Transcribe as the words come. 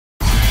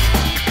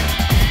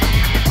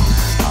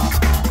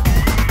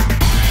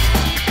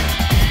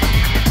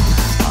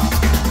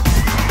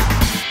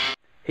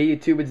Hey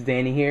YouTube, it's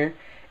Danny here,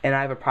 and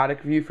I have a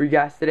product review for you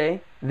guys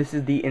today. This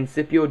is the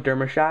Incipio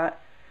Dermashot.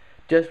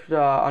 Just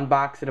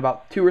unboxed it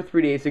about 2 or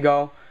 3 days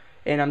ago,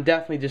 and I'm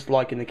definitely just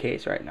liking the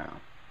case right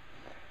now.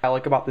 What I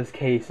like about this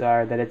case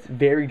are that it's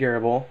very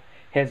durable,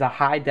 has a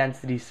high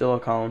density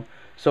silicone,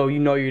 so you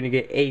know you're going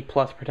to get A+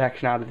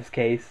 protection out of this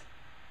case.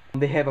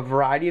 They have a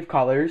variety of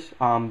colors,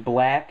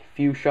 black,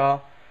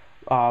 fuchsia,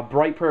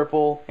 bright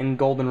purple, and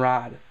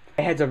goldenrod.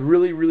 It has a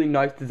really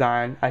nice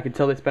design. I can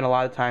tell they spent a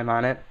lot of time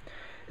on it,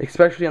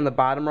 especially on the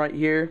bottom right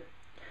here.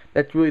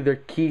 That's really their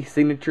key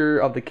signature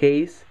of the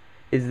case,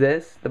 is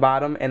this, the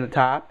bottom and the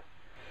top.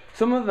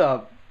 Some of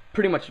the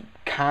pretty much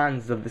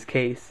cons of this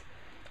case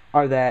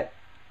are that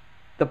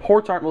the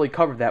ports aren't really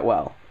covered that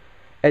well.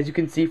 As you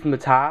can see from the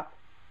top,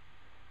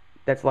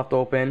 that's left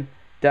open.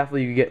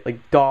 Definitely you get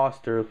like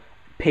dust or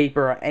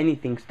paper or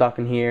anything stuck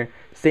in here.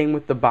 Same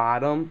with the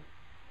bottom.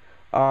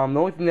 The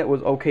only thing that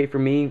was okay for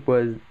me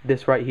was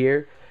this right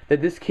here,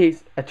 that this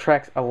case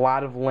attracts a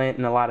lot of lint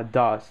and a lot of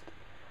dust.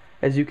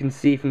 As you can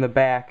see from the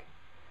back,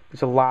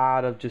 there's a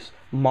lot of just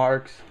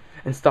marks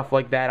and stuff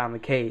like that on the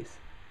case.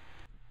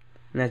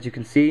 And as you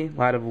can see, a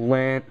lot of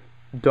lint,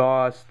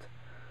 dust,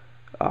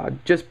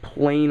 just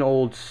plain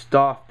old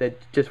stuff that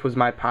just was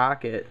my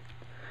pocket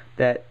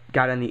that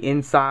got on the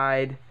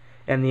inside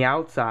and the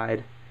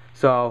outside.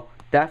 So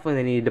definitely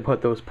they needed to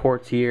put those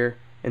ports here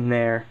and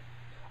there.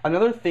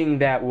 Another thing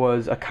that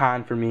was a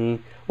con for me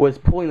was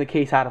pulling the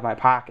case out of my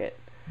pocket.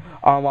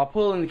 While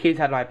pulling the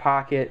case out of my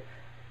pocket,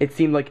 it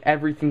seemed like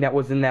everything that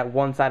was in that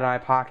one side of my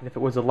pocket, if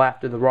it was the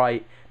left or the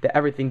right, that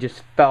everything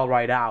just fell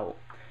right out.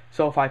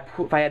 So if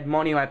I had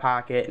money in my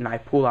pocket and I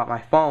pulled out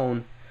my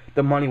phone,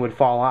 the money would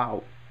fall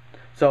out.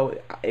 So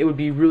it would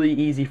be really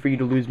easy for you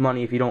to lose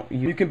money if you don't.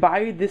 You can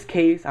buy this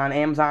case on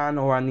Amazon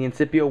or on the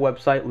Incipio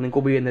website. Link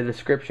will be in the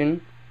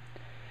description.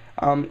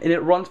 And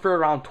it runs for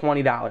around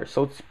 $20,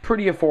 so it's a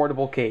pretty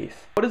affordable case.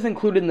 What is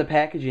included in the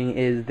packaging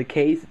is the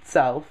case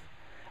itself,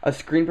 a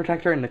screen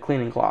protector, and a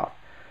cleaning cloth.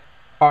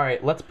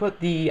 Alright, let's put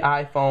the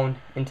iPhone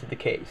into the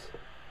case.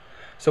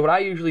 So what I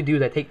usually do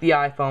is I take the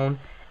iPhone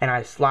and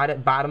I slide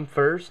it bottom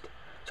first,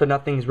 so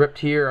nothing's ripped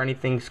here or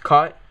anything's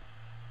cut.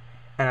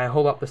 And I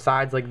hold up the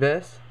sides like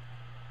this.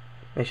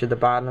 Make sure the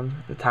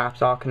bottom, the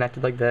top's all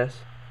connected like this.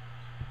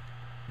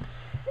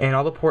 And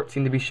all the ports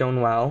seem to be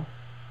shown well.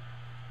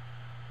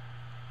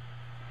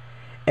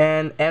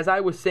 And as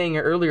I was saying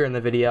earlier in the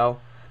video,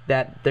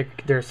 that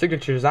their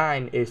signature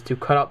design is to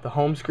cut out the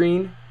home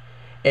screen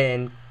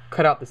and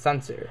cut out the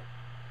sensor,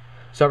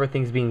 so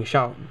everything's being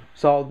shown.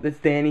 So it's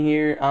Danny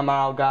here. I'm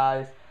out,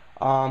 guys.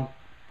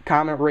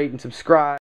 Comment, rate, and subscribe.